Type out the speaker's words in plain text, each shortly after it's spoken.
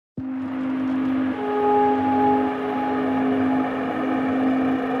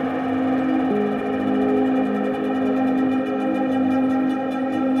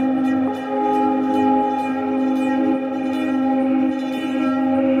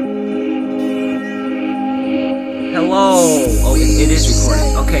It is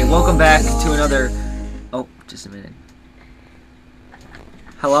recording. Okay, welcome back to another... Oh, just a minute.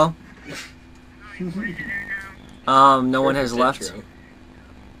 Hello? No one has left.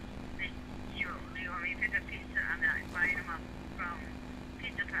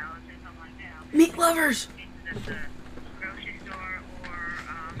 Meat lovers!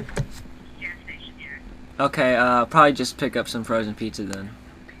 Okay, probably just pick up some frozen pizza then.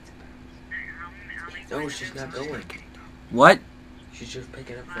 No, she's not going. What? She's just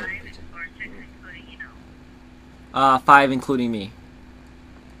picking up frozen pizza. 5 including me.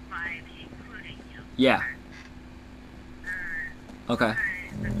 Yeah. Okay.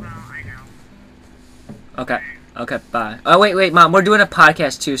 Okay. Okay, bye. Oh, wait, Mom, we're doing a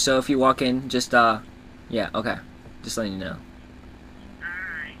podcast too, so if you walk in, just, yeah, okay. Just letting you know.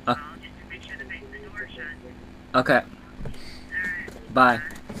 Okay. Bye.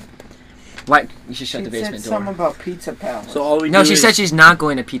 What? You should shut the basement said door. something about Pizza Palace. So all we No, do she is, said she's not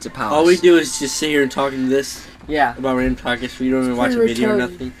going to Pizza Palace. all we do is just sit here and talk into this Yeah. about random topics. We don't even watch a video or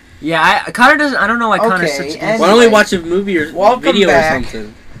nothing. Yeah, Connor doesn't. I don't know why Connor's such. and- Why don't we watch a movie or Welcome video back. or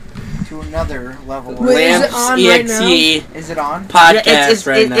something? To another level. Wait, is it Lamps on right EXE Is it on? podcast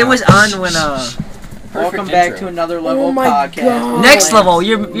right now. It was on when Welcome back to another level Oh my podcast. God. next level.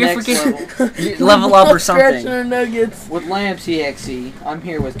 You're Next freaking level. level up or Scratching something. our nuggets. With Lamps EXE. I'm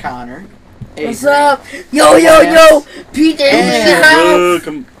here with Connor. What's Adrian, up? Yo, Peter in the house.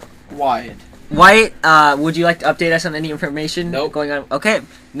 Welcome. Wyatt. Wyatt, would you like to update us on any information Nope. going on? Okay,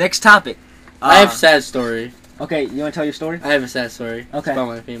 next topic. I have a sad story. Okay, you want to tell your story? I have a sad story. Okay. It's about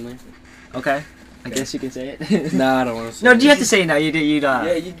my family. Okay, I guess you can say it. Nah, I don't want to say No, it. you have to say it now. You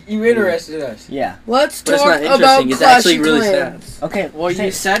Yeah, you interested us. Yeah. Let's But it's talk not about interesting. It's Clash actually of really Clans. sad. Okay. Well, say you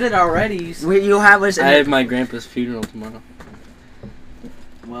it. said it already. You have us. I have my grandpa's funeral tomorrow.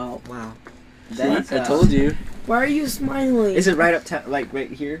 Well, Wow. that's, I told you. Why are you smiling? Is it right up like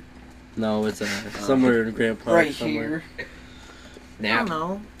right here? No, it's somewhere in Grand Park. right somewhere. here. I Now. don't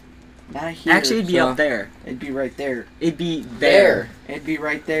know. Not here. Actually, it'd be So- up there. It'd be right there. It'd be There. It'd be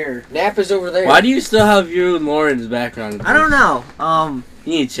right there. Nap is over there. Why do you still have you and Lauren's background? I don't know.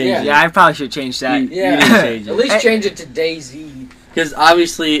 You need to change it. Yeah, I probably should change that. You Yeah. need to change At it. least Hey. change it to Daisy. Because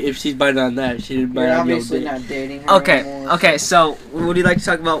obviously, if she's biting on that, she didn't bite You're on your obviously dick. not dating her Okay, anymore. okay, so would you like to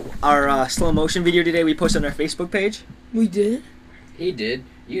talk about our slow motion video today we posted on our Facebook page? We did? He did.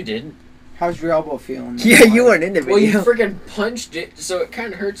 You didn't. How's your elbow feeling? Yeah, you weren't in the Well, you video. freaking punched it, so it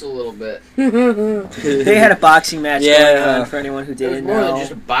kind of hurts a little bit. They had a boxing match Yeah. going on for anyone who It was didn't more know. than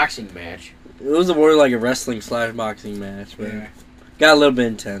just a boxing match. It was more like a wrestling / boxing match, but got a little bit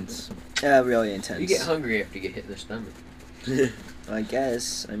intense. Really intense. You get hungry after you get hit in the stomach. I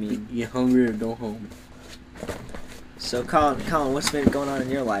guess. I mean, You hungry or go home. so Colin, what's been going on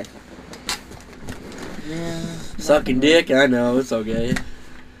in your life? Yeah. Sucking dick, I know, it's okay.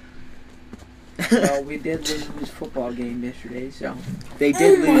 Well, we did lose football game yesterday, so. They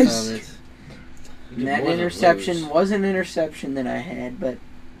did Oh my lose. It's- You And did that more than interception lose. was an interception that I had, but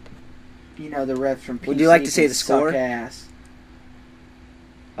you know the refs from PC Would you like to say can the suck score? ass.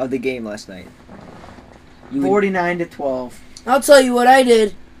 Of the game last night. 49-12. I'll tell you what I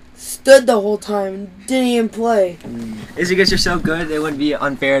did. Stood the whole time. Didn't even play. Is it because you're so good? It wouldn't be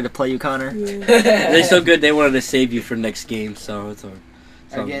unfair to play you, Connor. Yeah. They're so good they wanted to save you for next game, so it's all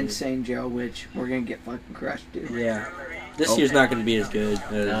Against good. St. Joe, which we're going to get fucking crushed, dude. Yeah. This Oh. year's not going to be as good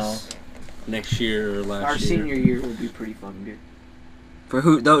as No. next year or last Our year. senior year will be pretty fucking good.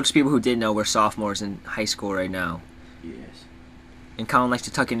 For those people who didn't know, we're sophomores in high school right now. Yes. And Colin likes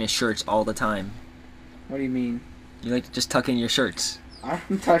to tuck in his shirts all the time. What do you mean? You like to just tuck in your shirts.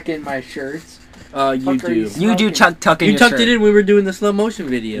 I'm tucking my shirts. You Fuck are do. you You do Smoking. tuck in You your tucked shirt. it in when we were doing the slow motion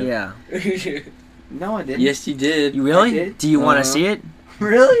video. Yeah. No, I didn't. Yes, you did. You really? I did. Do you want to Uh-huh. see it?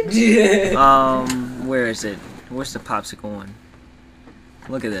 Really? Where is it? Where's the popsicle one?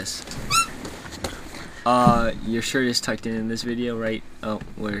 Look at this. Your shirt is tucked in this video, right? Oh,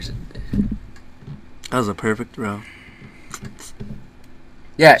 where is it? That was a perfect throw.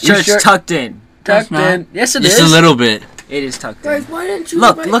 Yeah, Shirt's tucked in. tucked not. in. Yes, it is. Just a little bit. It is tucked Guys, in. why didn't you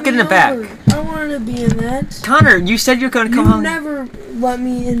Look, invite look me in the back. over? I wanted to be in that. Connor, you said you're gonna come You home. never let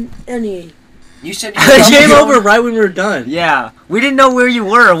me in any. You said You you came over right when we were done. Yeah, we didn't know where you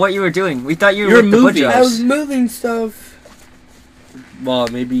were or what you were doing. We thought you were You're with the moving. Woodrows. I was moving stuff. Well,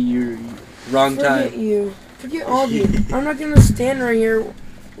 maybe you're wrong Forget time. you. Forget all of you. I'm not gonna stand right here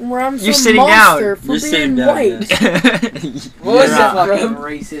where I'm You're some sitting down. monster for You're being sitting down, white. What was You're that a fucking from?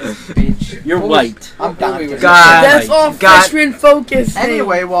 racist bitch. You're What was- white. I'm done. movie was God. That's all God. freshman focus.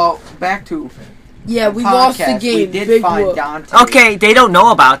 Anyway, well, back to Yeah, we lost the Podcast, game. We did Big find whoop. Dante. Okay, they don't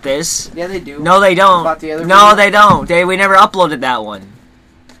know about this. Yeah, they do. No, they don't. About the other No, video? they don't. We never uploaded that one.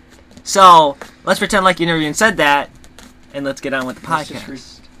 So let's pretend like you never even said that, and let's get on with the Let's just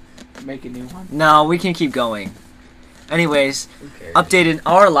podcast. make a new one. No, we can keep going. Anyways, Okay. update in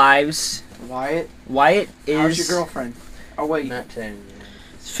our lives. Wyatt, Wyatt how's is. your girlfriend? Oh wait, Not 10.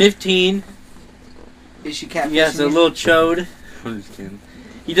 It's 15. is she catfishing Yes, a you? little chode. I'm just kidding.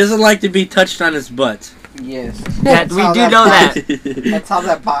 He doesn't like to be touched on his butt. Yes. That, That's we how do know that. That's how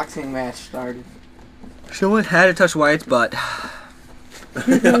that boxing match started. Someone had to touch Wyatt's butt.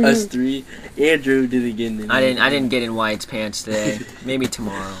 Us three. Andrew didn't get in. I didn't get in Wyatt's pants today. Maybe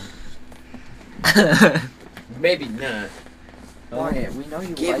tomorrow. Maybe not. Wyatt, we know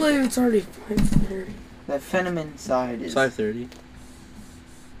you Can't like believe it. it's already 5:30. That feminine side It's is. 5:30.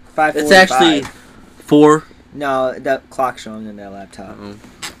 5:45. It's actually 4. No, that clock's showing on that laptop.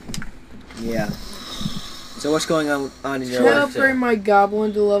 Yeah. So what's going on in your Can I life? upgrade my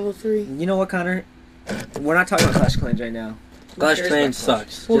goblin to level 3? You know what, Connor? We're not talking about Clash of Clans right now. Clash cares Clan about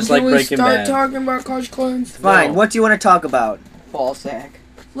sucks. Well, Just can like we Breaking start Bad. talking about Clash Clans? Fine. No. What do you want to talk about? Ball sack.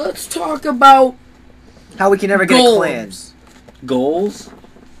 Let's talk about How we can never get a goals. clan. Goals?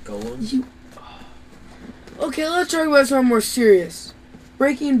 Golems? Okay, let's talk about something more serious.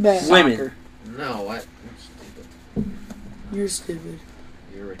 Breaking Bad. Women. Soccer. No, what? You're stupid. You're stupid.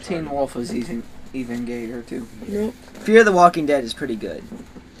 You're retarded. Teen Wolf was even gayer too. Nope. Fear the Walking Dead is pretty good.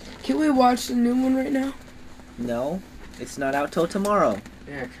 Can we watch the new one right now? No, it's not out till tomorrow.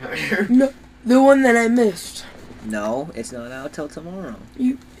 Yeah, Connor. No, the one that I missed. No, it's not out till tomorrow.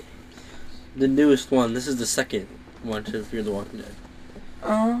 The newest one. This is the second one to Fear the Walking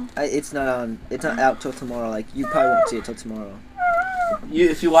Dead. It's not on. It's not out till tomorrow. Like you probably won't see it till tomorrow.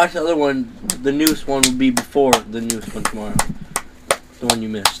 If you watch the other one, the newest one will be before the newest one tomorrow. The one you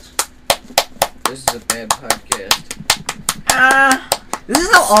missed. This is a bad podcast. This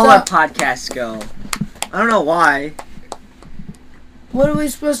is how all our podcasts go. I don't know why. What are we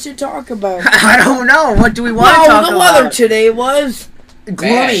supposed to talk about? I don't know. What do we want to Wow, talk the about? weather today was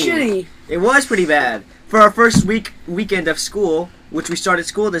Gloomy. shitty. It was pretty bad for our first weekend of school, which we started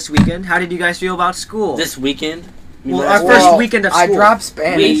school this weekend. How did you guys feel about school? This weekend? You Well, mean our last first week? weekend of I school. dropped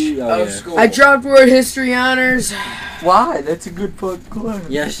Spanish. We- oh, Of yeah. school. I dropped World History Honors. Why? That's a good fun class.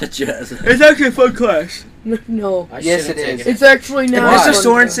 Yeah, shut your ass up. It's actually a fun class. No, I Yes, should've it is. taken it's actually If not. Why? Mr.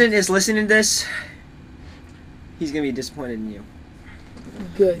 fun. Sorensen is listening to this, he's gonna be disappointed in you.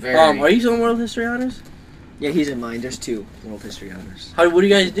 Good. Very. Are you still in World History Honors? Yeah, he's in mine. There's 2 World History Honors. What do you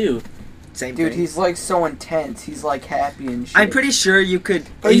guys do? Same Dude, thing. he's like so intense. He's like happy and shit. I'm pretty sure you could.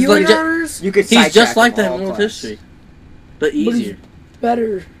 Are He's you in legit- honors? You could. He's sidetrack just like him that all in World class. History. But easier.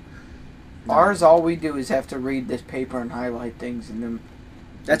 Better. Ours, all we do is have to read this paper and highlight things, and then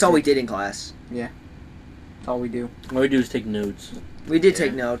That's all we did in class. that's all we do. All we do is take notes. We did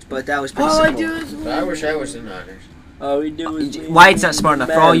take notes, but that was pretty All I simple. do is But I wish I was in honors. All we do is... Wyatt's not smart enough.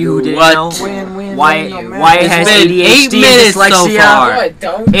 For all you who didn't What? know, Win, Wyatt, win, no matter. Wyatt It's has been ADHD, 8 minutes so dyslexia, No, far. I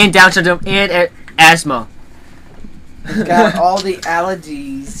don't. and Down syndrome, and asthma. He's got all the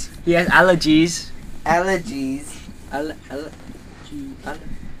allergies. He has allergies. Allergies.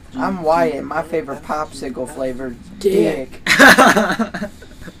 I'm Wyatt. My favorite popsicle flavored Dick. dick.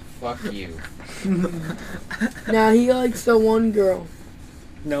 Fuck you. Nah, he likes the one girl.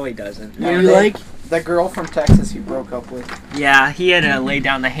 No, he doesn't. No, You they- like... The girl from Texas he broke up with. Yeah, he had to lay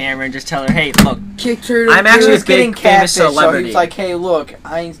down the hammer and just tell her, "Hey, look, Kicked her to I'm He actually a was getting big famous catfish, so celebrity he's like, "Hey, look,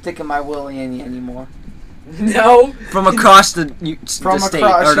 I ain't sticking my willy in you anymore." No. from across the From state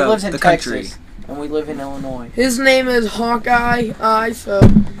across, or she lives in the Texas, country." and we live in Illinois. His name is Hawkeye. So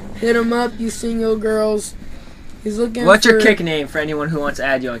hit him up, you single girls. He's looking What's for... your kick name for anyone who wants to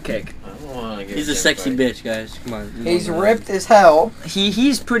add you on kick? I don't want to get He's a sexy bitch, guys. Come on. He's ripped as hell.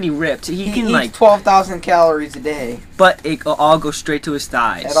 He's pretty ripped. He He can eats like, 12,000 calories a day. but it all goes straight to his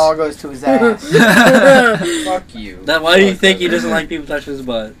thighs. It all goes to his ass. Fuck you. Why do you think he doesn't like people touching his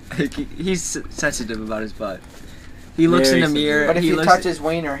butt? He's sensitive about his butt. He looks Very in the mirror. But if he you looks. touch his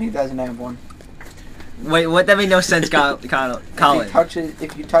wiener, he doesn't have one. Wait, what? That made no sense, Kollin.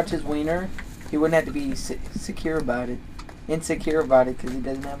 If you touch his wiener, he wouldn't have to be insecure about it because he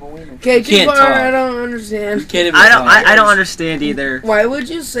doesn't have a wiener. Okay, You can't keep on. talk. I don't You understand. can't even I don't. talk. I don't understand either. Why would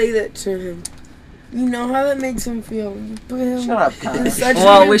you say that to him? You know how that makes him feel. You put him Shut up, in Connor. such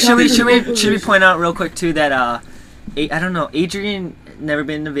Well, an should we uncomfortable point out real quick too that I don't know, Adrian never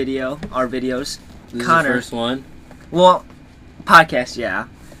been in the video, our videos. This is Connor. the first one. Well, podcast, yeah,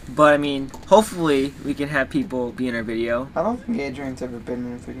 But I mean, hopefully we can have people be in our video. I don't think Adrian's ever been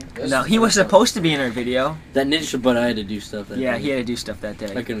in a video. No, he was supposed to be in our video. That ninja, but I had to do stuff. That Yeah, day. he had to do stuff that I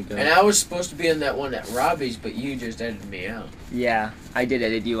day. couldn't go. And I was supposed to be in that one at Robbie's, but you just edited me out. Yeah, I did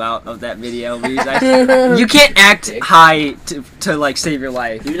edit you out of that video. Because you can't act high to like save your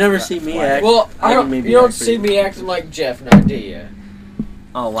life. You've never seen me act. Well, I you can maybe don't act for see you. me acting like Jeff, now do you?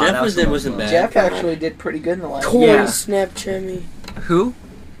 Oh wow, Jeff that was wasn't bad. Jeff actually did pretty good in the last Corey Yeah. Snapchat me. Who?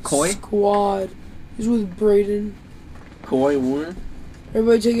 Koi? Squad. He's with Braden. Coy Wooner?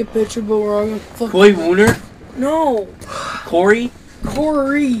 Everybody take a picture, but we're all gonna fuck. Coy Wooner? No, Corey?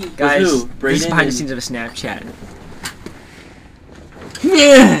 Corey. Guys, who? this is Brayden behind the and- scenes of a Snapchat.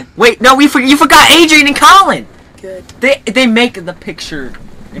 Yeah. Wait, no, you forgot Adrian and Kollin. Good. They make the picture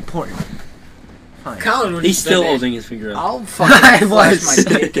important. Fine. Colin was He's still holding his finger up. I'll I fucking flash was.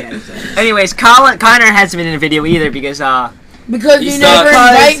 my dick at his ass. Anyways, Connor hasn't been in a video either because Because He you sucks. never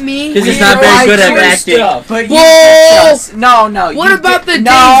invite me. Because he's We not know very I good at do acting. stuff. But you Whoa! just, no. What you about the did- DayZ?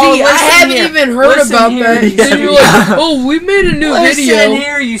 No, I listen haven't here. even heard Listen about here. that. Yeah, Then you're me like, oh, we made a new Listen video.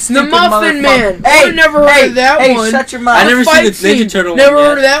 here, you The stupid Muffin motherfucker. Man. Hey, I've never heard of that hey, one. shut your I mouth. never seen Fight the Ninja scene. Turtle Never one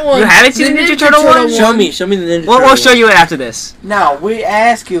heard of yet. that one. You haven't seen the Ninja Turtle one? Show me the Ninja we'll Turtle show one. you it after this. No, we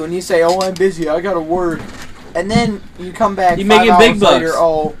ask you and you say, "Oh, I'm busy. I got to work," and then you come back. You 5 making hours big bucks. later,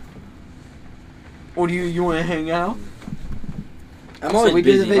 oh, what do you want to hang out? I'm So always we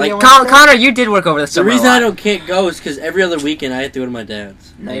did the busy. video Like, on- Connor, you did work over the the summer. reason a lot. I can't go is because every other weekend I have to go to my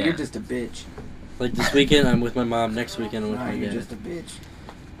dad's. No, Yeah. you're just a bitch. Like this weekend I'm with my mom. Next weekend I'm with No, my you're dad. just a bitch.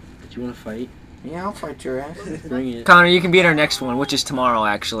 Do you want to fight? Yeah, I'll fight your ass. Bring it. Connor, you can be in our next one, which is tomorrow.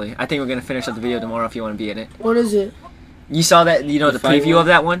 Actually, I think we're gonna finish up the video tomorrow if you want to be in it. What is it? You saw that? You know The the fight preview one? of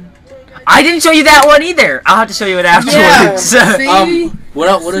that one. I didn't show you that one either. I'll have to show you it Yeah. afterwards. See?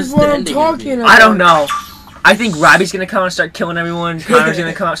 What This is is what the I'm ending gonna be? talking about. I don't know. I think Robbie's gonna come and start killing everyone. Connor's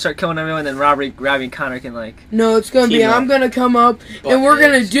gonna come out and start killing everyone. Then Robbie and Connor can like. No, it's gonna be. Team up. I'm gonna come up and we're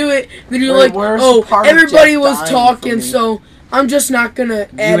gonna do it. Then you're Wait, like, where's the oh, part of everybody Jeff was dying talking, for me? so I'm just not gonna.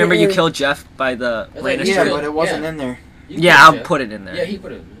 Do you remember add it you in. killed Jeff by the I think Lannister? Yeah, Yeah. but it wasn't in there. Yeah, I'll put it in there. Yeah, he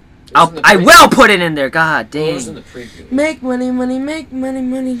put it in there. It was in the I preview. will put it in there. God Well, it was in dang. the preview. Make money, money, make money,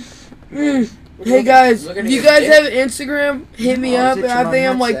 money. Look Hey at- guys, look at if you his guys dick. have an Instagram, hit me Oh, up. is it I your think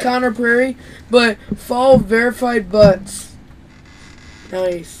I'm mom like said? Connor Prairie, but follow verified butts.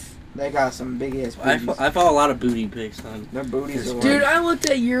 Nice. They got some big ass I, booties. I follow a lot of booty pics on. Their booties are Dude, like, I looked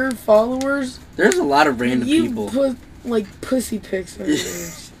at your followers. There's a lot of random You people. put like pussy pics on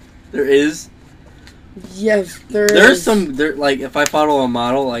yours. There is. Yes, There's is. some. There like if I follow a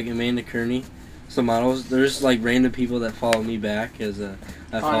model like Amanda Kearney, some models. There's like random people that follow me back as I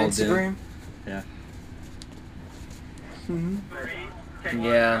on followed them. Instagram. Yeah.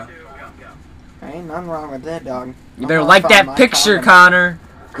 Yeah. Ain't nothing wrong with that, dog. You better like that picture, Connor.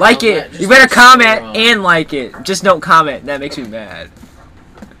 Like it. You better comment and like it. Just don't comment. That makes me mad.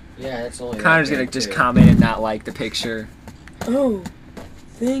 Yeah, that's only. Connor's that gonna big, just too. comment and not like the picture. Oh,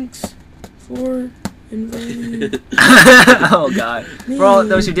 thanks for inviting me. Oh god. For all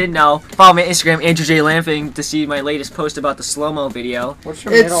those who didn't know, follow me on Instagram, Andrew J. Lamping, to see my latest post about the slow-mo video. What's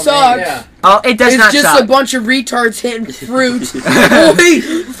your It middle sucks. name? Yeah. Oh, it does It's not just suck. a bunch of retards hitting fruit. Wait,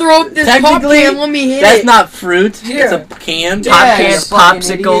 throw up this pop Technically, can. Let me hit That's it. not fruit. Here. It's a can. Pop Yeah, cans, you fucking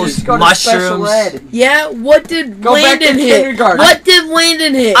idiot. popsicles, Just go to special mushrooms. ed. Yeah, what did Go back to Landon hit? kindergarten. What did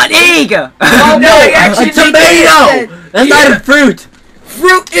Landon hit? An egg! Oh, no, I he actually a did that. tomato. That's not a fruit.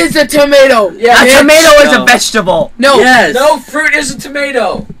 Fruit is a tomato. Yeah, A bitch. tomato is No. a vegetable. No, Yes. No, fruit is a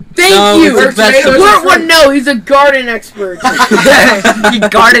tomato. thank No, you. it's a vegetable. Squirt would know. He's a garden expert. He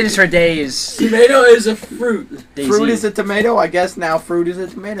gardens for days. Tomato is a fruit. Fruit is a tomato. I guess now fruit is a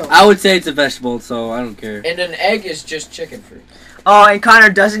tomato. I would say it's a vegetable, so I don't care. And an egg is just chicken fruit. Oh, and Connor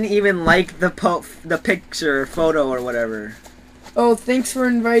doesn't even like the picture, photo, or whatever. Oh, thanks for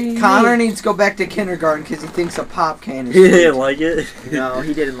inviting Connor me. needs to go back to kindergarten because he thinks a pop can is You fruit. didn't like it? No,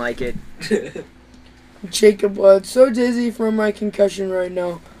 he didn't like it. Jacob was so dizzy from my concussion right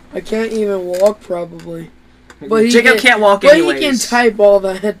now. I can't even walk probably. But he Jacob can- can't walk But anyways. he can type all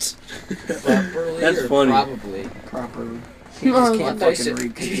that. Properly That's or funny. Probably. Properly. He just Oh, can't I thought you fucking said-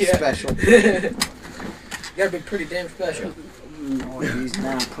 read because he's yeah. special. You gotta be pretty damn special. Oh, he's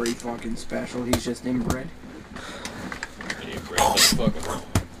not pretty fucking special. He's just inbred.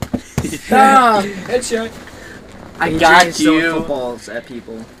 Ah, Headshot. I Adrian's got throwing you. footballs at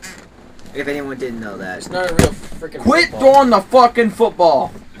people. If anyone didn't know that. It's not a real freaking. Quit football. throwing the fucking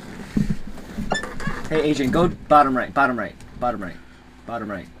football. Hey, Adrian, go bottom right, bottom right, bottom right, bottom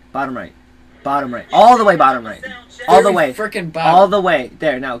right, bottom right, bottom right. All the way bottom right. All the way. Freaking All bottom. the way.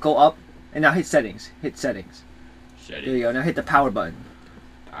 There, now go up. And now hit settings. Hit settings. There you go. Now hit the power button.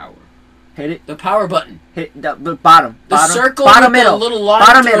 Power. Hit it. The power button. Hit the bottom. The bottom, circle bottom with middle. the little line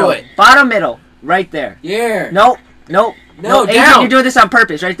Bottom through middle. it. Bottom middle. Right there. Yeah. Nope. No, Adrian, down. you're doing this on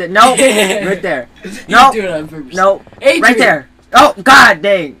purpose. Right there. No. Right there. No. You do it on purpose. No. Adrian. Right there. Oh, God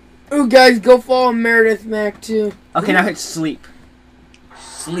dang. Ooh, guys, go follow Meredith Mac too. Okay, now hit sleep.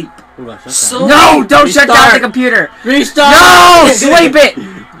 Sleep. Hold on, shut that. Sleep. No, don't shut down Restart. the computer. Restart! No, sleep it.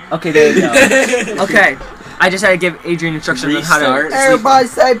 Okay, there you go. Okay, I just had to give Adrian instructions on how to Restart. sleep. Everybody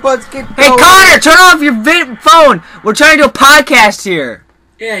say, "Butts get Hey, going." Connor, turn off your phone. We're trying to do a podcast here.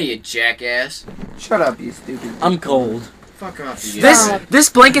 Yeah, you jackass. Shut up, you stupid. I'm cold. Fuck off, you guys. This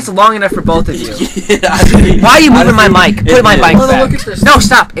blanket's long enough for both of you. Yeah, I mean, Why are you moving my mic? Put my mic Well, back. look at this. No,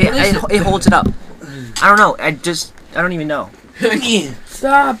 stop. What is It holds it up. I don't know. I don't even know.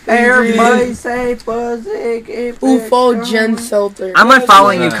 Stop, Adrian. Everybody say, "Butts get Ooh, follow going." Jen Seltzer. I'm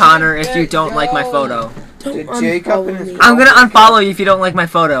unfollowing you, Connor, if you don't like my photo. Don't Did Jacob unfollow and his- me. I'm gonna unfollow you if you don't like my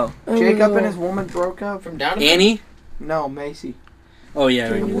photo. Jacob Oh, and his woman broke up. From down to Annie? No, Macy. Oh,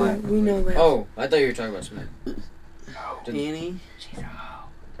 yeah, we right. know that. We know that. Oh, I thought you were talking about something. Annie?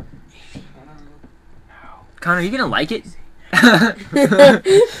 Connor, are you gonna like it? I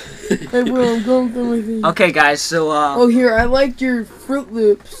will. I'm going through my thing. Okay, guys. So Oh, here. I like your Fruit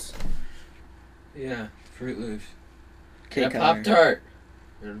Loops. Yeah, Fruit Loops. okay, That Connor. Pop Tart.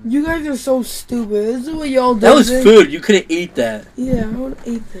 You guys are so stupid. This is what y'all do. That was food. You couldn't eat that. Yeah, I would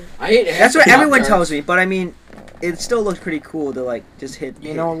eat that. I ate half That's what the everyone Pop-Tarts. tells me, but I mean, it still looks pretty cool to like just hit.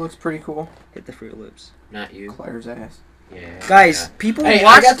 You know what looks pretty cool? hit the Fruit Loops. Not you. Claire's ass. Yeah. Guys, yeah. people Hey, I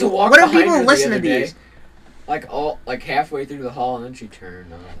watch. got to walk What do behind people her the listen to other day. these? Like halfway through the hall, and then she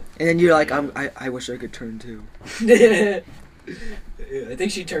turned And then you're like, I wish I could turn too. on. I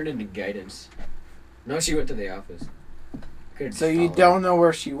think she turned into guidance. No, she went to the office. Could've So you followed. don't know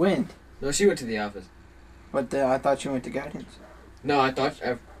where she went, No, she went to the office. but I thought she went to guidance. No, I thought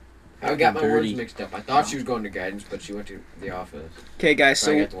I got my words Dirty. mixed up. I thought she was going to guidance, but she went to the office. Okay, guys.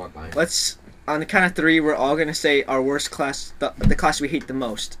 So I So got to walk behind. let's on the count of 3, we're all gonna say our worst class, the class we hate the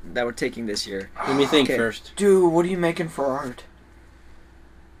most that we're taking this year. Let me think Okay. first. Dude, what are you making for art?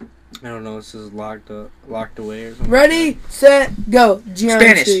 I don't know. This is locked away or something. Ready, set, go.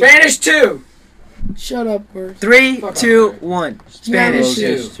 Geometry. Spanish 2. Shut up, first. 3, Fuck 2, off. 1. Spanish. Spanish. Two.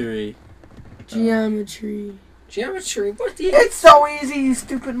 History. Geometry. Geometry. What the? It's so easy, you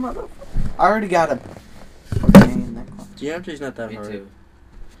stupid mother. I already got a. Okay, in that class. Geometry's not that Me hard. too.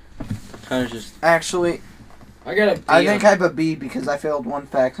 Kind of just. Actually, I got a B. I think on- I have a B because I failed one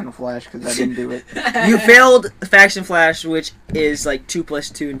fact and a flash because I didn't do it. You failed Faction Flash, which is like 2 plus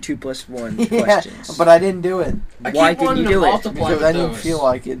 2 and 2 plus 1 Yeah, questions. but I didn't do it I Why keep didn't wanting you to do it? multiply because with I didn't those. feel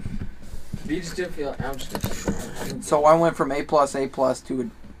like it. You just didn't feel. I'm just So I went from A plus to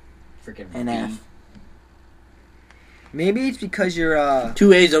freaking an B. F. Maybe it's because you're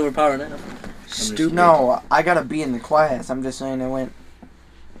 2 A's overpowering F. stupid. No, I got a B in the class. I'm just saying I went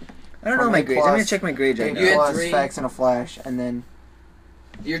I don't know from my A grades. I'm gonna plus- check my grades right A You had now. plus, three. facts and a flash, and then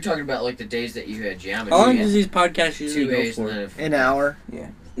You're talking about like the days that you had geometry. How long you does had these podcasts usually 2 go A's and for? then An hour.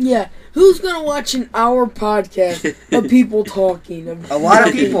 Yeah. Who's gonna watch an hour podcast of people talking? A lot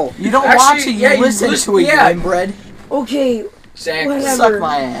of people. you don't Actually, watch it. You yeah, you listen listen- to it. yeah. You inbred. Okay. Exactly. Whatever. Suck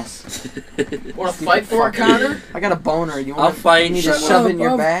my ass. Want to fight for it, Connor? I got a boner. You I'll want fight. me to Shut shove up. it in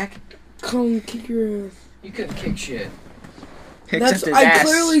your back? Come kick your ass. You couldn't kick shit. Except That's. his I ass.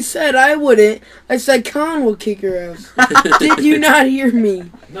 clearly said I wouldn't. I said Con will kick your ass. Did you not hear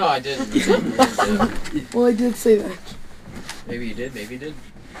me? No, I didn't. You didn't. Well, I did say that. Maybe you did. Maybe you did.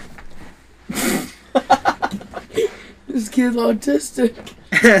 This kid's autistic.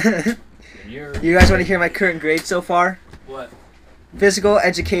 And you're. You guys want to hear my current grade so far? What? Physical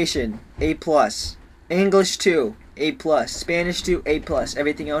education, A+. English 2, A+. Spanish 2, A+.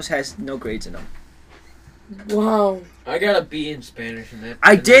 Everything else has no grades in them. Wow. I got a B in Spanish, and that.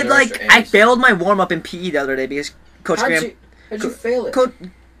 I and did the rest like are I A's. failed my warm up in PE the other day because Coach How'd you fail it?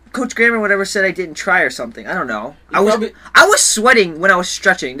 Coach Graham or whatever said I didn't try or something. I don't know. You I probably- was sweating when I was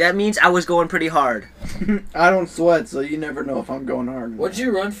stretching. That means I was going pretty hard. I don't sweat, so you never know if I'm going hard. What'd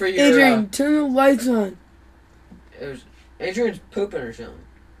you run for your? Adrian, turn the lights on. It was Adrian's pooping or something.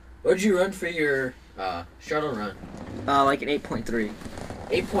 What'd you run for your shuttle run? Like an 8.3.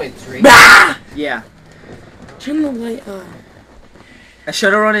 8.3. Yeah. Turn the light on. A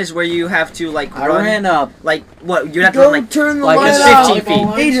shuttle run is where you have to like I run ran up. like what you'd have to Go run turn the like light it's on. 15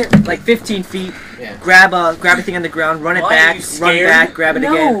 feet. Adrian, Like 15 feet. Yeah. Grab a thing on the ground, run it Why, back, are you run scared? back, grab it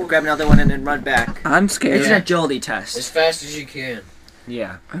No. again, grab another one, and then run back. I'm It's scared. an agility As test. fast as you can.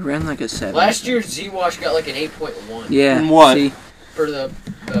 Yeah. I ran like a 7. Last year, Z-Wash got like an 8.1 Yeah. From what? See? for the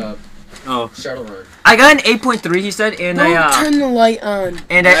Oh. Shuttle run. I got an 8.3. He said, and Don't turn the light on.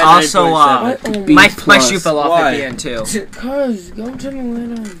 and I I had also 9.7. B my plus. shoe fell off Why? at the end too. Cause don't turn the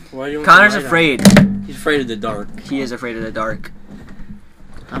light on. Why do you want Connor's the light on? afraid. He's afraid of the dark. He is afraid of the dark.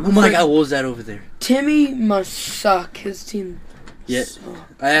 I'm Oh my afraid- god, what was that over there? Timmy must suck. His team. Yeah. suck.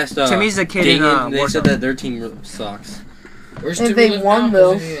 I asked Timmy's the kid in, Dayton, they Warzone. said that their team sucks. Where's If Timmy they live won, now?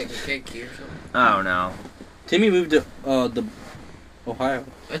 though. Isn't he like a KK or something? I don't know. Timmy moved to the Ohio.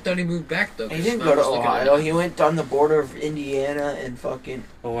 I thought he moved back though. He 'cause didn't I go to was looking at Ohio. it. He went on the border of Indiana and fucking,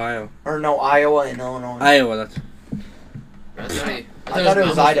 Ohio. or no, Iowa and Illinois. Iowa, that's I thought it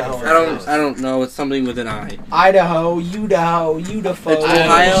was Idaho. I don't know, it's something with an I. Idaho, Udaho, Udafo, It's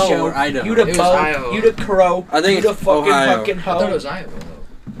Ohio or Idaho? It was Udapo, Iowa. Crow, I think it's fucking Ohio. fucking I thought it ho. was Iowa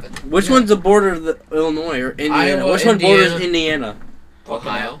though. Which one's the border of the Illinois or Indiana? Iowa, Which one borders Indiana. Indiana?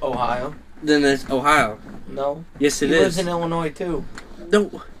 Ohio. Ohio. Then there's Ohio. No. Yes, He it lives is. in Illinois too. No,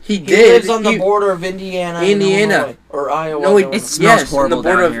 he He did. lives on the He- border of Indiana and Indiana. Illinois. Or Iowa. No, and Illinois. It smells yes, on horrible the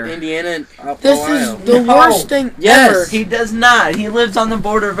border down of here. Indiana and This Ohio. is the No. worst thing Yes. ever. He does not. He lives on the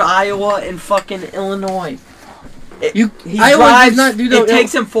border of Iowa and fucking Illinois. He Iowa drives. does not do the- It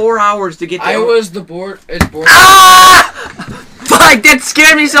takes him 4 hours to get to Iowa's the board. It's board. Ah! Fuck! That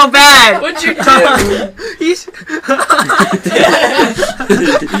scared me so bad. What'd you do? He's.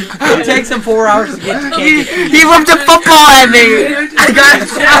 It takes him 4 hours to get to he, Kansas City. he whipped a football at me.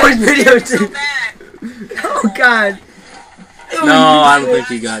 I was videotaping. Oh god. No, I don't think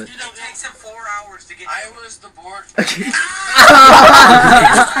he got it. Iowa's the board.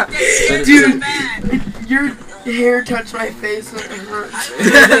 Dude, your hair touched my face and it hurts.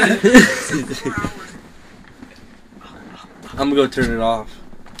 I'm gonna go turn it off.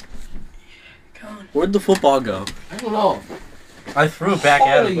 Where'd the football go? I don't know. I threw it back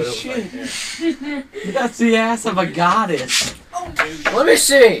at him. Holy But shit. That's the ass of a goddess. Let me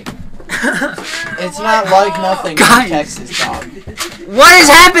see. It's not like nothing Guys. in Texas, dog. What is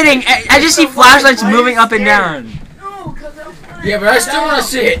happening? I just see flashlights moving up and down. No, cause I'm Yeah, but I still want to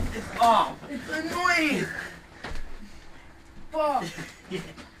see it. It's annoying. Fuck.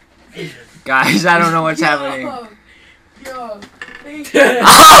 Guys, I don't know what's happening. Yo. Thank you.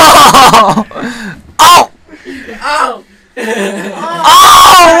 Oh! Oh! Ow.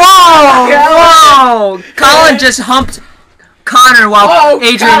 Oh! Whoa! Whoa! Kollin just humped Connor while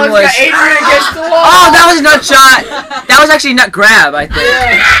Adrian was. Adrian against the wall. Oh, that was a nut shot. That was actually nut grab, I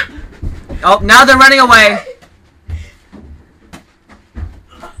think. Oh, now they're running away.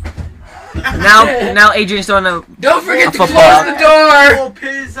 Now Adrian's throwing a Don't forget to football. close the door. Whoop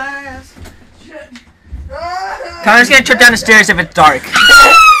his ass. Connor's gonna trip down the stairs if it's dark.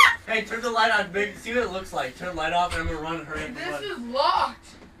 Hey, turn the light on, big. See what it looks like. Turn the light off, and I'm gonna run and hurry up. This is locked.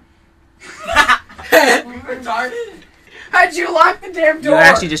 You retarded? How'd you lock the damn You door?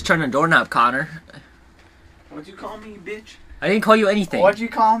 actually just turned the doorknob, Connor. What'd you call me, bitch? I didn't call you anything. What'd you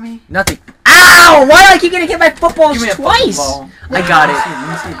call me? Nothing. Ow! Why do I keep gonna hit my footballs Give me a twice? football. I got it. Let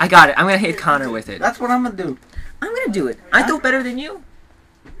me see. I got it. I'm gonna hit Connor with it. That's what I'm gonna do. I'm gonna do it. I throw better than you.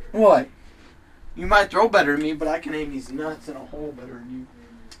 What? You might throw better than me, but I can aim these nuts in a hole better than you.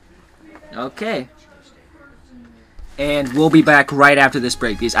 Okay. And we'll be back right after this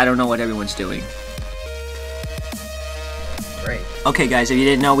break because I don't know what everyone's doing. Great. Okay, guys, if you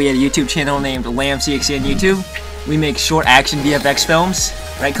didn't know, we had a YouTube channel named LambCXC on YouTube. We make short action VFX films.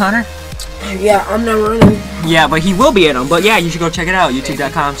 Right, Connor? Yeah, I'm not running. Yeah, but he will be in them. But yeah, you should go check it out.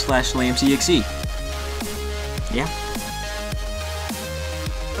 YouTube.com/LambCXC. Yeah.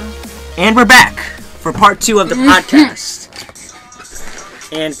 And we're back for part 2 of the podcast.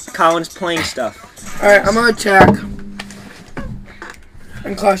 And Collin's playing stuff. Alright, I'm gonna attack.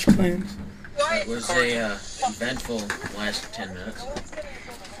 And Clash of Clans. It was a eventful last 10 minutes.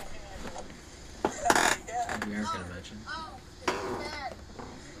 We aren't gonna mention.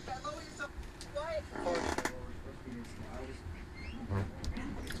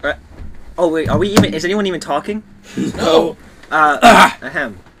 Oh wait, are we even? Is anyone even talking? No.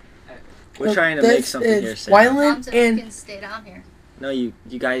 Ahem. We're trying to make something here. Sam. Wyland and can stay down here. No, you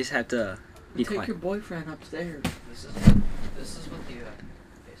guys have to be Take quiet. your boyfriend upstairs. This is what the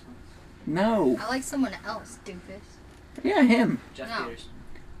basement. No. I like someone else, doofus. Yeah, him. Jeff No. Peters.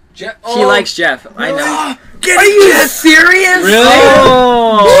 She likes Jeff. I know. Are you serious? Really?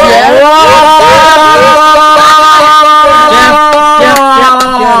 Oh!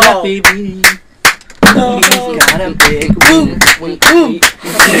 Jeff, baby. He's got a big woo.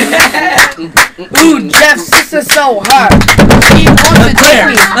 Ooh, Jeff's sister's so hot. He wants to take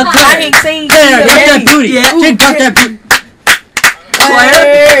me. I ain't saying There, get that he's booty. Yeah. Get got that booty. Claire,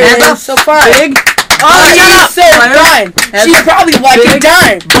 Hey, hands up. so far. Big, She's so fine. She's probably like a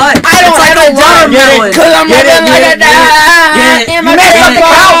dime. But I don't like a dime. Cause I'm living like a dime. You messed up the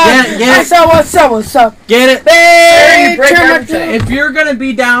couch. Get it. What's up? Get it. Babe, turn my thing. If you're gonna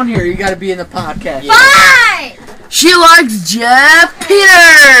be down here, you gotta be in the podcast. Fine! She likes Jeff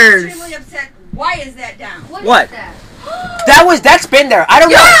Peters. Extremely upset. Why is that down? What? Is that? That's been there. I don't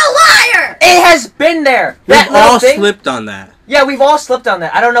You're know. a liar! It has been there. We've That little all thing. slipped on that. Yeah, we've all slipped on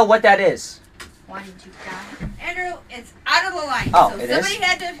that. I don't know what that is. Why did you die? Andrew, it's out of the line. Oh, so it somebody is?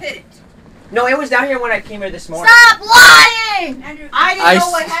 had to have hit it. No, it was down here when I came here this morning. Stop lying! Andrew, I didn't I know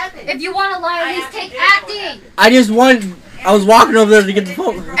s- what happened. If you want to lie, I at least have to take do what acting. I was walking over there to get the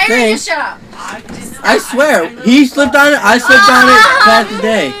phone Adrian, thing. you shut up. I swear, he slipped on it. I slipped on it past the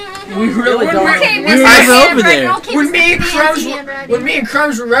day. We really When don't. Okay, We Mr. were never Handwriting, over there. don't keep When Mr. me and Fancy Crumbs, handwriting. when me and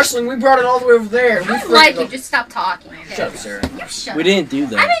Crumbs were wrestling, we brought it all the way over there. I don't like you, just stop talking, okay? Shut up, Sarah. You shut We up. didn't do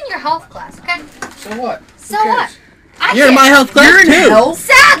I'm that. in your health class, okay? So what? So Who cares? what? I You're in can't. my health class You're in too. hell. I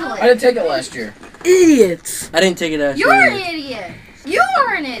Sadly, didn't take it last year. Idiots. I didn't take it as you're an idiot.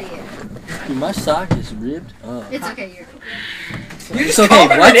 You're an idiot. Dude, my sock is ripped up. It's okay, you're cool. You It's okay.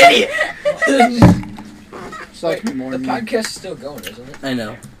 What? It's like The more than podcast is still going, isn't I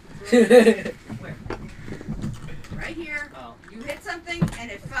know. it? Right here. Oh. You hit something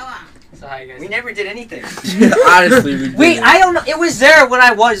and it fell out. So how you guys? We never did anything. Honestly, we Wait, didn't. I don't know. It was there when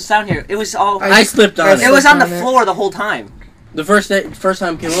I was down here. It was all. I slipped on It it. was on the on it. floor the whole time. The first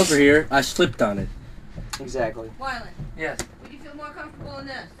time I came over here, I slipped on it. Exactly. Wyland, Yes. would you feel more comfortable in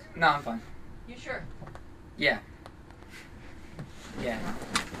this? No, I'm fine. You sure? Yeah. Yeah.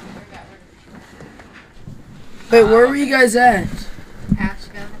 Wait, where were you guys at?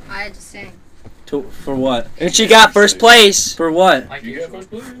 Ashka, I had to sing. For what? And she got first place. For what? Like You usual.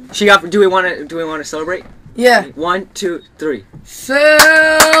 She got. Do we want to celebrate? Yeah. 1, 2, 3. Celebration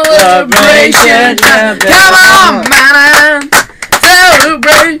time. Come on, man.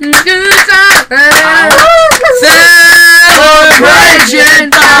 Celebration time.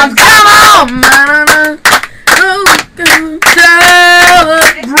 Celebration time. Come on, man.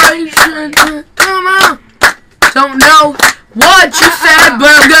 Celebration time. Come on. Don't know what you said,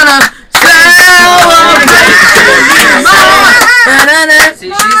 but I'm gonna celebrate. See,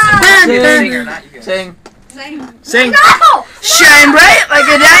 she's a singer, not you guys. Sing. Same. Sing. No! Shine bright like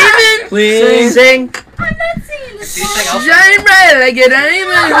a diamond. Please. Sing. I'm not singing this See, sing song. else. Shine bright like a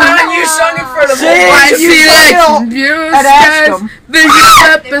diamond. You sung it for the Sing. whole I bunch of see people. that blue I'd ask skies, 'em. visions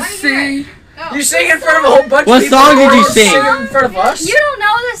up They the wanna hear sea. Go. You sing in front of a whole bunch What of people. song did you Don't sing? Sing in front of us. You don't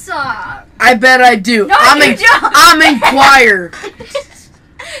know this song. I bet I do. No, I'm you in. don't. I'm in choir.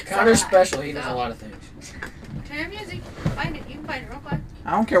 Connor's special. He does a lot of things. Turn your music. Find it. You can find it real quick.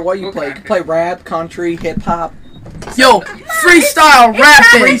 I don't care what you play. You can play rap, country, hip hop. Yo, freestyle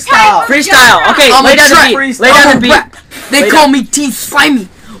rapping. Freestyle. Freestyle. Okay, I'm lay a down track. the beat. Lay down I'm the a beat. rap. They Lay call down. me T Slimy.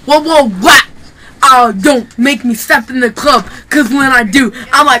 Whoa, what? Don't make me step in the club, cause when I do,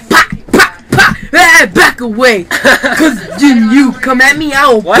 I'm like, pop, back away. Cause when you come at me, I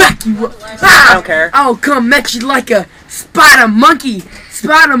will What? back you up. I don't care. I'll come at you like a spider monkey.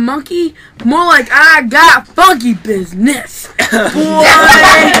 Spider monkey? More like I got funky business. Boy.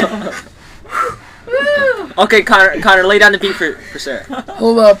 Okay, Connor, lay down the beat for Sarah.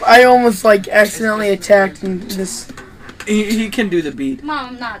 Hold up, I almost like accidentally attacked in this. He can do the beat. Mom,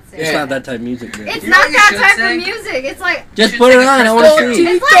 I'm not singing. It's not that type of music, man. It's You know not what you that should type sing? of music. It's like Just should put it sing a on. I want to Christmas see.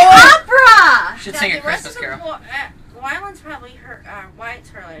 it's like opera. Should Now, sing a the rest Christmas of the carol. Wyland's probably heard. Wyatt's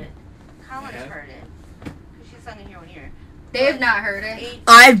heard it. Collin's Yeah. heard it. Cause she sung it here one year. They've not heard it.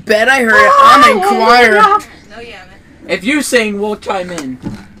 I bet I heard it. I'm in choir. No, you haven't. If you sing, we'll chime in.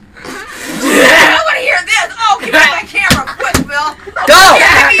 I want to hear this. Oh, give me my camera, quick, Bill. Go!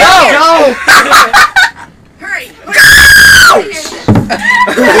 Go! Hurry. Who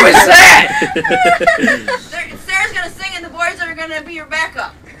is that? Sarah's gonna sing, and the boys are gonna be your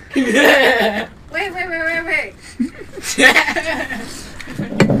backup. Wait.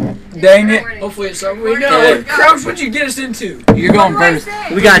 Dang it. Hopefully it's something we We're know. going. Crouch, what'd you get us into? You're going first.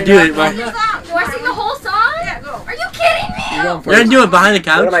 We gotta do it, Sing man. the song. Do I sing the whole song? Yeah, go. Are you kidding me? You're going We're gonna first. do it behind the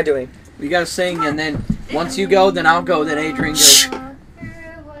What am couch. I doing? We gotta sing, and then once you go, then I'll go, then Adrian goes.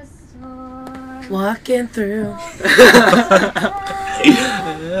 Walking through.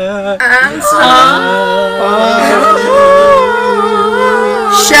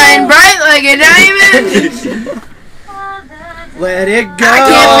 Shine bright like a diamond. Let it go. I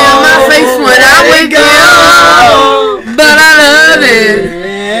can't feel my face when I'm with you, but I love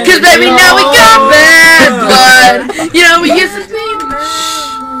it. Cause baby, now we got bad blood. You know, we used to be.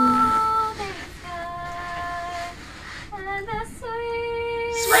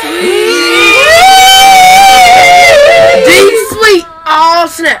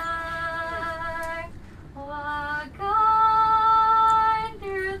 snap. Walk on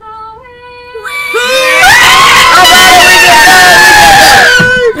through the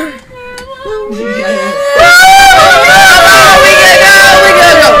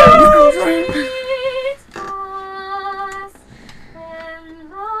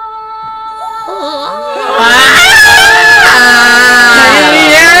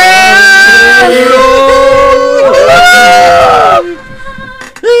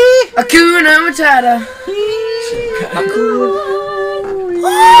Hakuna Matata.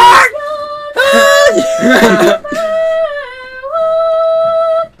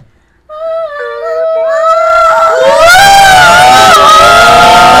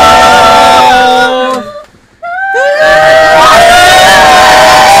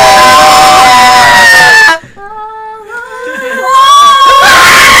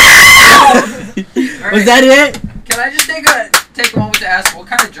 Was that it? Can I just take a moment to ask what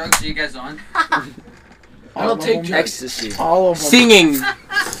kind of drugs are you guys on? I don't take drugs. Ecstasy. All of them. Singing.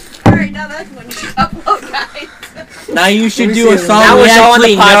 Alright, now that's when you upload, guys. Now you should Let me do see a it. song That we was all in the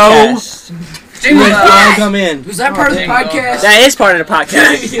actually know. podcast. Jingle When bells. songs come in. Was that part of the Jingle podcast? bells. That is part of the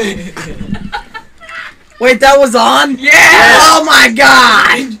podcast. Wait, that was on? Yeah! Oh my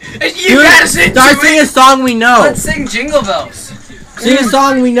god! You Dude, gotta sing start to singing it. a song we know. Let's sing Jingle Bells. Sing a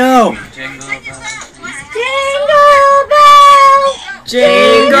song we know. Jingle bells.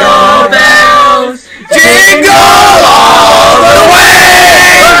 Jingle bells. Jingle all the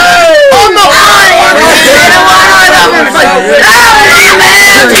way! On the line! Jingle all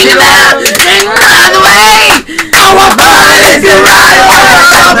the way! Our fun is to ride on the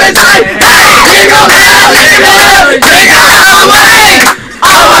side! Jingle bells, jingle bells, jingle all the way!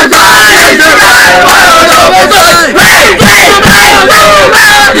 Our fun is to ride on the side! Jingle bells, jingle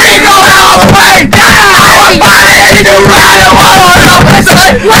bells, jingle all the way! Our fun is to ride on the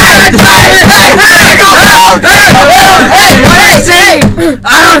side!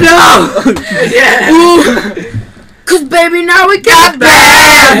 I don't know. Cause baby, now we got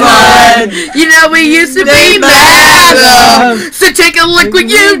bad blood. You know we used to be mad. So take a look what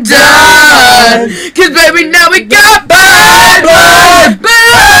you've done. Cause baby, now we got bad blood.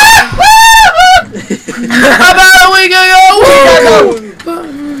 How about we go?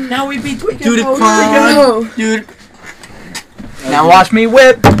 Now we be tweaking. Do the Go. clown. Dude. Now watch me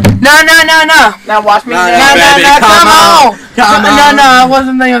whip. No. Now watch me. No, No, baby, come on. Come on. No, I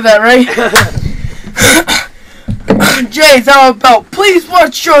wasn't thinking of that, right? Jay's all about, please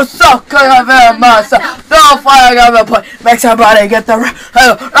watch yourself, cause I've had myself. Don't fire, I got put. Make somebody get the.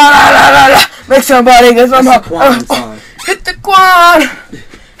 Make somebody get some. Quan song. Hit the quan.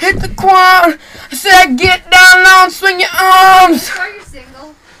 Hit the quan. I said, get down low and swing your arms. Are you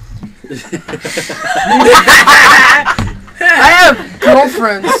single? I have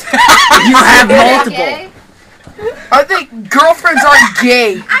girlfriends. You have Are you multiple. gay? I think girlfriends are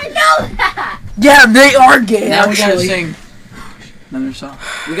gay. I know that. Yeah, they are gay. Now we gotta actually. sing another song.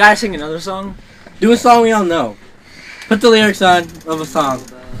 We gotta sing another song. Do a song we all know. Put the lyrics on of a song.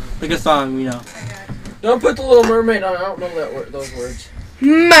 Like a song we know. Don't put the Little Mermaid on. I don't know those words.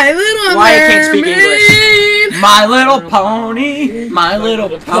 My little Wyatt can't speak mermaid. My little pony, my little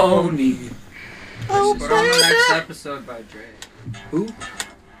pony. Put on the next episode by Dre.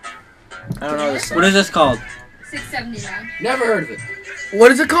 I don't know this song. What is this called? 679. Never heard of it.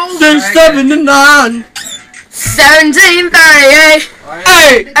 What is it called? 679. 1738.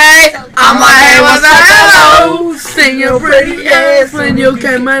 Hey, I'm like, hey, what's up? Hello. Sing your pretty ass when you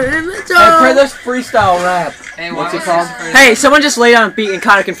came in the Hey, play door. this freestyle rap. Hey, What's what it called? Hey, someone just lay down a beat and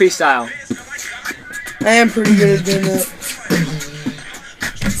Connor can freestyle. I am pretty good at doing that.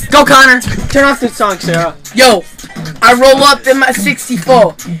 Go, Connor. Turn off the song, Sarah. Yo, I roll up in my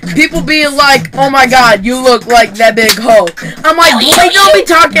 64. People being like, oh my god, you look like that big hoe. I'm like, boy, don't be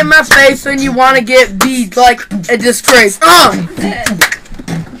talking in my face when you want to get beat like a disgrace. So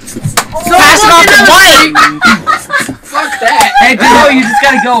Pass it off to Wyatt. Fuck that. Hey, Dino, you just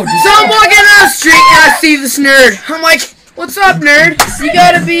gotta go. Just I'm walking down the street and I see this nerd. I'm like, what's up, nerd? You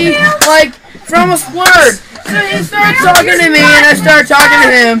gotta be, like, from a word. So he starts talking to me and I start talking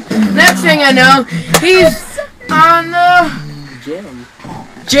to him. Next thing I know, he's on the Jim.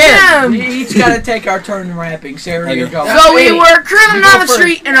 gym. we each gotta take our turn rapping. Sarah, you're going. So we were cruising down the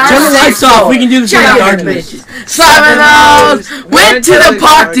street and Turn the lights off. We can do this Check without it, darkness. Slapping those, went to the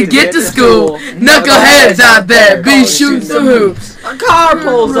park to get to school. Knuckleheads out there be shooting some hoops. A car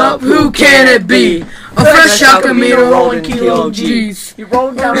pulls up. Who can it be? A first shock of meter rolling kilo G's. You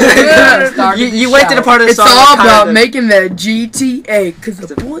rolled down the You went to the part of the It's song. all that about kinda- making that GTA, cause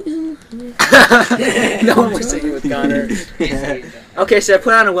the boys. No one was singing with Connor. Okay, so I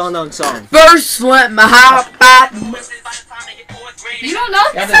put on a well-known song. First, let my heart beat. You don't know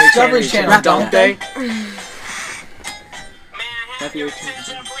Yeah, this the song? Discovery Channel, don't they? Have your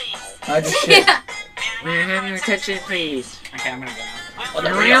attention. Just shit. Yeah. May I have your attention, please? Okay, I'm gonna go.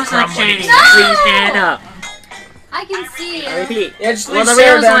 No one else likes Shady. No! Please stand up. I can see I you. repeat. Yeah, just Well, leave the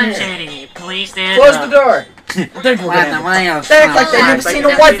Sarah real down one's here. Shady. Please stand Close up. the door. I think we're gonna have They act like they've never seen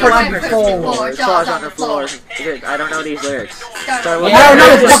a white person before. Claws on the floor. I don't know these lyrics. Start Sorry, over. what- Yeah, I don't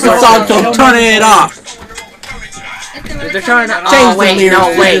know the fucking song, so turn it off. They're trying to. Change Oh the wait, lyrics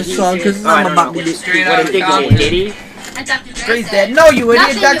no to wait. this song, 'cause Oh, I I'm don't about know. to be Straight What out do you of think, Compton. Diddy? And Dr. Dre's Dre's dead. dead. No, you idiot.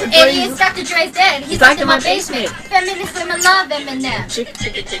 Nothing, Dr. you Dre's. idiots. Dr. Dre's dead. He's locked in my basement. Feminists women love Eminem.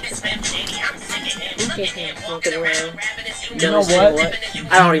 You know what?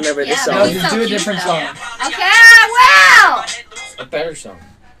 I don't remember this Yeah, song. No, he's just so do a cute, different though. song. Okay, I A better song.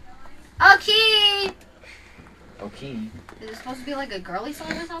 will. Okay. Okay. Is it supposed to be like a girly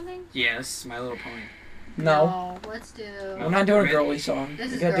song or something? Yes, My Little Pony. No, Let's do. we're not doing a girly song. This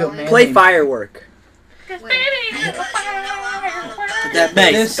We is gotta do a girly. manly. Play Firework. Wait. That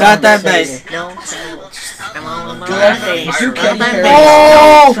bass. This Got song that is bass. so No. I'm all on my Good. face. You can hear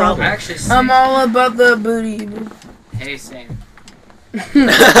Oh! Trouble. I actually sing. I'm all about the booty. Hey, sing.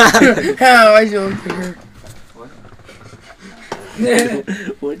 How I should her.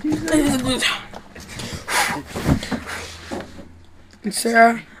 What'd you say?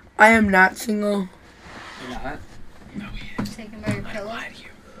 Sarah, I am not single. You're not? Taking my pillow.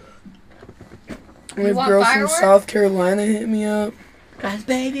 When You want girls fireworks? from South Carolina hit me up. Cause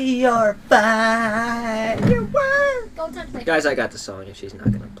baby, you're fine. You're fine. Don't touch my. Guys, I got the song if she's not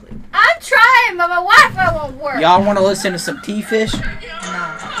gonna play. I'm trying, but my Wi-Fi won't work. Y'all want to listen to some T-Fish?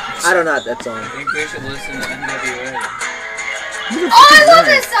 I don't know that song. I think we should listen to NWA. Oh, I love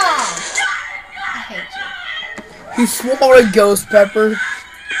this song. I hate you. He swallowed a ghost pepper.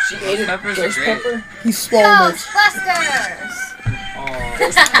 She ate a Peppers are ghost great. pepper? He swallowed it. Ghostbusters. Oh.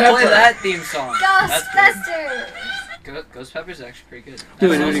 Pepper. Play that theme song. That's Ghostbusters. good. Ghost Peppers is actually pretty good.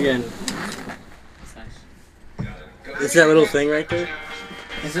 Do it again. That's nice. It's that little thing right there.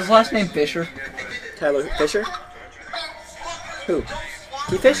 Is his last name Fisher? Tyler Fisher? Who?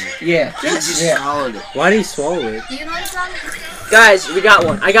 T-Fish? Yeah. Yeah. Swallowed it. Why did he swallow it? Do you know this song? Guys, we got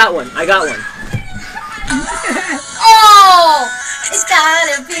one. I got one. Oh! It's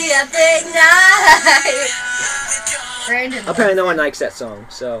gotta be a big night. Brandon. Apparently no one likes that song,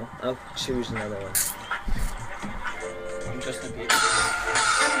 so I'll choose another one. I'm Justin Bieber.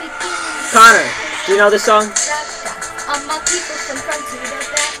 Connor, do you know this song? All my people from front to the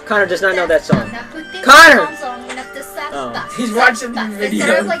back. Connor does not know that song. Connor! He's watching the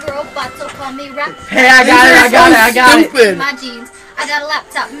video. Like robots, so call me rap. Hey, I got it. Stupid. My jeans. I got a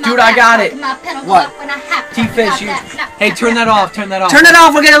laptop. in my Dude, I got back it. pocket, my pen will What? walk when I have to. T-Fish, Got you. that. Hey, turn that off. Turn that off. Turn it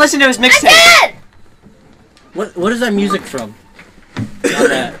off, we're gonna listen to his mixtape. I did! What is that music from? Not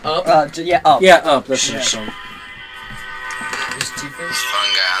that. Yeah, up. Yeah, up. That's the song. Just T-Fish. Fun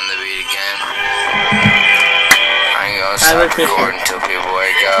guy on the beat again. I ain't gonna Tyler stop Fisher. recording until people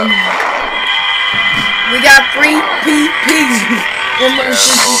wake up. We got 3 PPs. Yeah,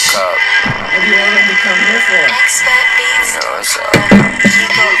 full cup. What do you want him to come here for? You know what's up.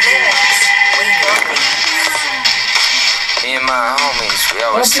 Me and my homies, we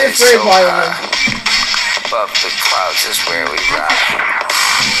always Don't be stay afraid, so Wyatt. high. Above the clouds is where we ride.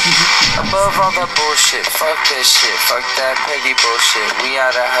 Above all that bullshit, fuck that shit, fuck that petty bullshit. We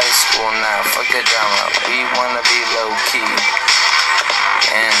out of high school now, fuck the drama. We wanna be low key.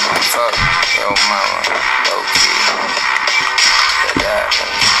 And fuck your mama, low key. That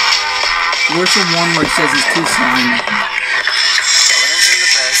happened. Where's the one where it says he's too slimy? Lorenz in the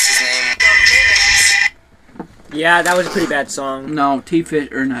best, his name. Yeah, that was a pretty bad song. No, T-Fish,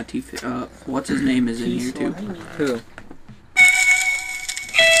 or not T-Fish, what's his name is in here too? Who?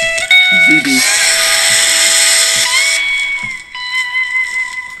 ZB.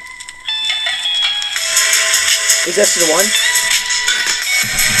 Is that the one?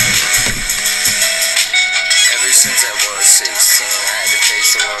 Ever since I was 16, I had to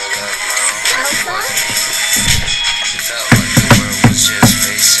face the world of my own. Felt like the world was just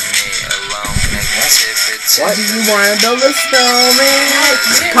facing me alone. Negativity. What? Do you want to build a snowman?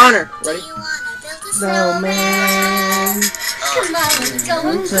 Connor, ready? Snowman. Come on, let's go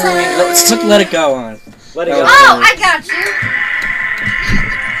and Let's play. put Let It Go on. Let it go. Oh, I got you.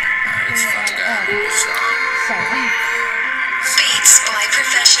 Sorry.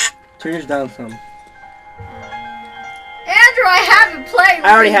 Turn yours down some. Andrew, I haven't played.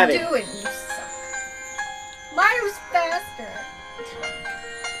 I already What have are it. you doing? You suck. Mine was faster.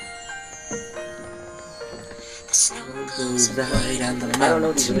 I don't know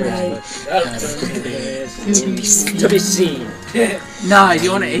what to do. To be seen. Nah,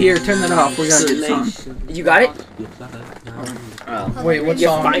 you want to hear? Turn that off. We got a good song. You got it? Wait, what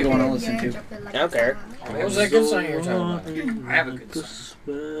song do you want to listen to? I don't care. What was that good song you were talking about? I have a good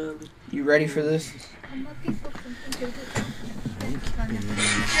song. You ready for this?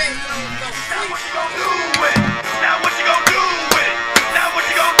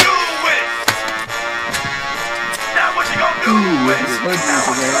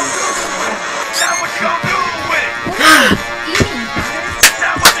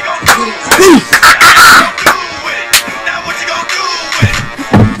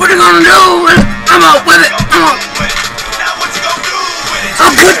 What you gonna do with it? I'm up with it.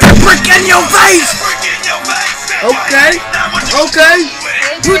 I'll put the brick in your face. Okay.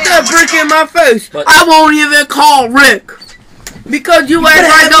 Put that brick in my face. I won't even call Rick. Because you act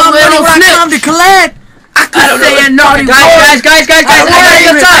like a little snitch. to collect. I keep saying naughty Guys, I got a good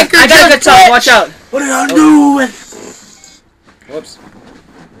song. I got a good song. Watch out. What did I do with? Whoops.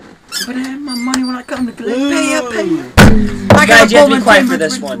 But I have my money when I come to collect. Pay up. Guys, you have to be quiet for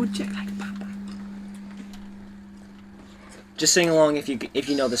this one. Just sing along if you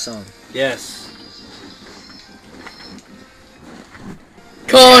know the song. Yes.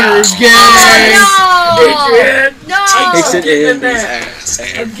 Connor's gay. Oh, no! No! Fix it in.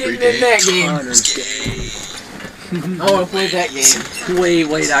 I'm getting in that game. I want to play that game.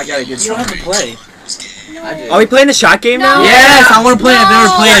 Wait, I got a good song. You don't have to play. Are we playing the shot game now? No. Yes, I want to play it. I've never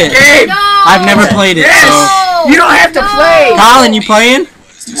played it. No! I've never played it. Yes. So. You don't have to play. Colin, you playing?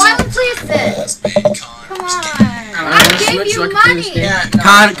 Why would please this? Come on. I gave you money.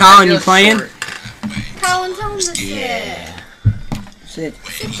 Colin, you playing? Colin, tell him to sit. Sit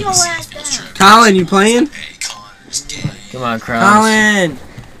your ass down. Colin, you playing? Come on, Krazy. Colin.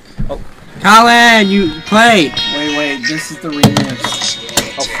 Colin, you play. Wait, this is the remix.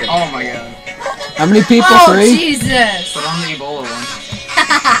 Oh my god. How many people? Oh, 3? Jesus. But on the Ebola one.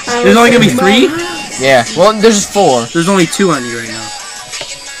 There's only gonna be 3? Yeah. Well, there's 4. There's only 2 on you right now.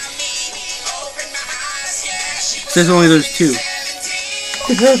 Says only there's 2.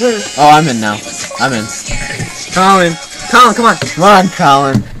 Oh, I'm in now. I'm in. Colin, Colin, come on. Come on,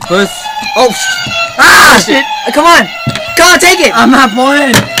 Colin. let's. Oh, shit. Come on. Colin, take it. I'm not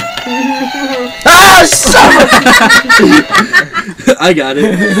playing. Oh, son! I got it.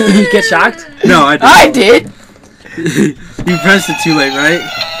 Did you get shocked? No, I didn't. I did. You pressed it too late, right?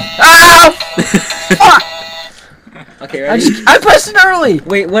 Oh! Fuck! Okay, ready? I pressed it early.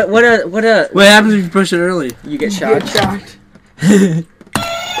 Wait, what What happens if you push it early? You get shocked? Fuck!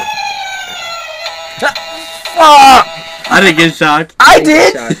 I didn't get shocked. I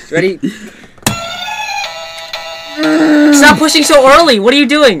did. Shocked. Ready? Stop pushing so early. What are you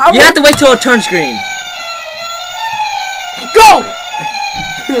doing? You have to wait till it turns green. Go!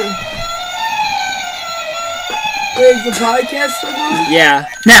 Wait, is the podcast still going? Yeah.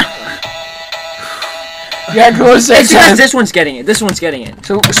 Now. You have to go to It's because this one's getting it. This one's getting it.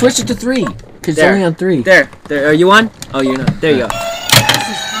 So switch it to 3. Cause it's There. only on 3. There. Are you on? Oh, you're not. There you go. This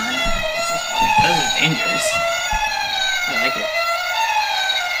is dangerous. I like it.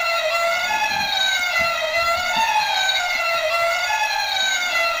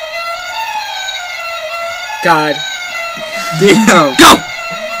 God. Damn. Go!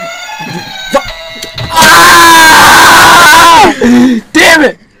 Ah! Damn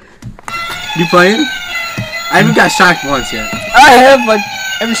it! You playing? I haven't got shocked once yet. I have like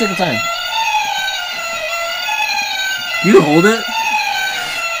every single time. You can hold it.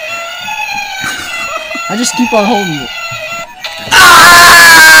 I just keep on holding it.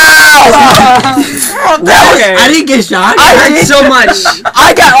 Okay. I didn't get shocked. I hurt so much.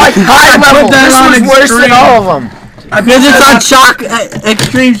 I got like high level. put that This on was worse than extreme. all of them. Because it's on shock,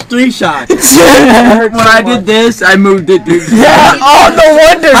 extreme 3 shock. When I did this, I moved it, dude. Yeah. Oh, no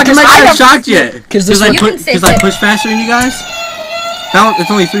wonder. How come I got shocked yet? Because Because this I, You can say I it. push faster than you guys? Now, it's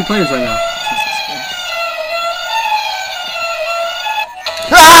only 3 players right now.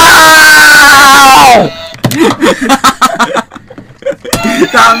 Ow!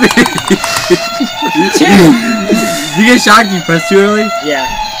 Stop me. You get shocked, you press too early? Yeah.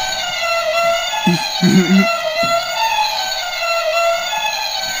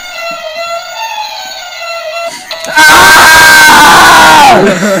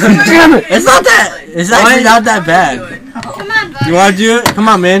 Damn it! It's not that. It's actually not that bad. Come on, buddy. You want to do it? Come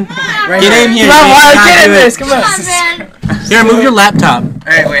on, man. Right Get here. in here. Come on, Jake. Wyatt, Not get in do it. this. Come Come on. on, man. Here, move your laptop.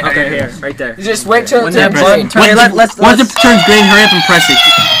 Alright, wait, Okay, here, right there. Just wait till When it that turns button green. turns- Okay, let's- Once it turns green, hurry up and press it.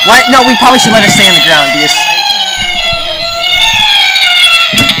 Why? No, we probably should let it stay on the ground, because...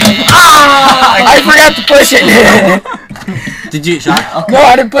 I forgot to push it. Did you get shot? No,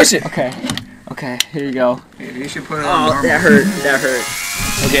 I didn't push it. Okay. Okay, here you go. You should put it on Oh, normal. that hurt. That hurt.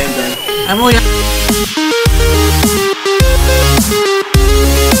 Okay, I'm done. I'm only.